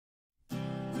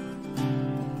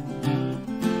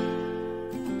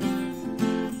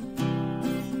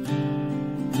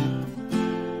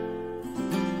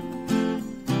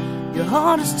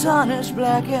heart is tarnished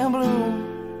black and blue.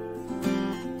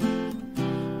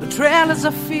 Betrayal is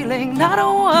a feeling, not a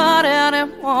word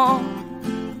anymore.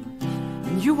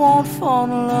 And you won't fall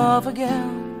in love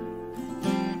again.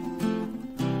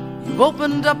 You've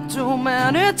opened up too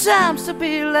many times to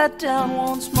be let down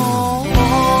once more.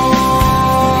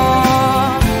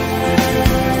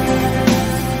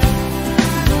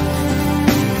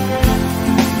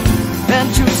 And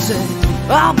you say,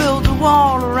 I'll build a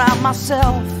wall around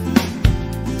myself,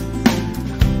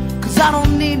 'cause I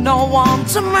don't need no one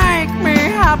to make me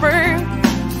happy,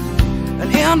 and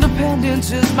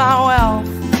independence is my wealth.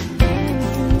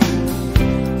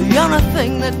 The only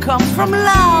thing that comes from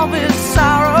love is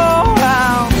sorrow.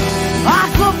 I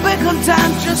could be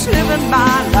content just living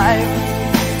my life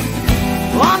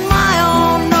on my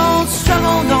own, no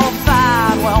struggle, no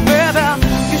fight. Well, baby,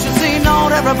 you should see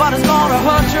not everybody's gonna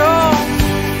hurt you.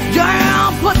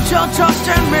 Yeah, put your trust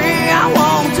in me, I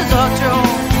want to touch you.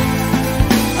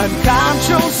 And can't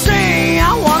you see,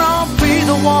 I wanna be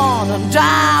the one, and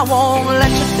I won't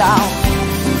let you down.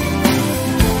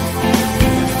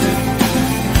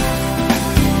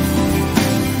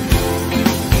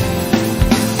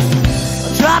 I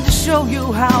tried to show you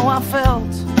how I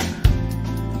felt,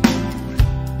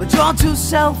 but you're too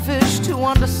selfish to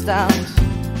understand.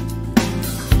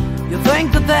 You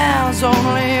think that there's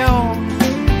only you.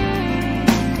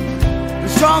 The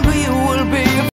stronger you will be.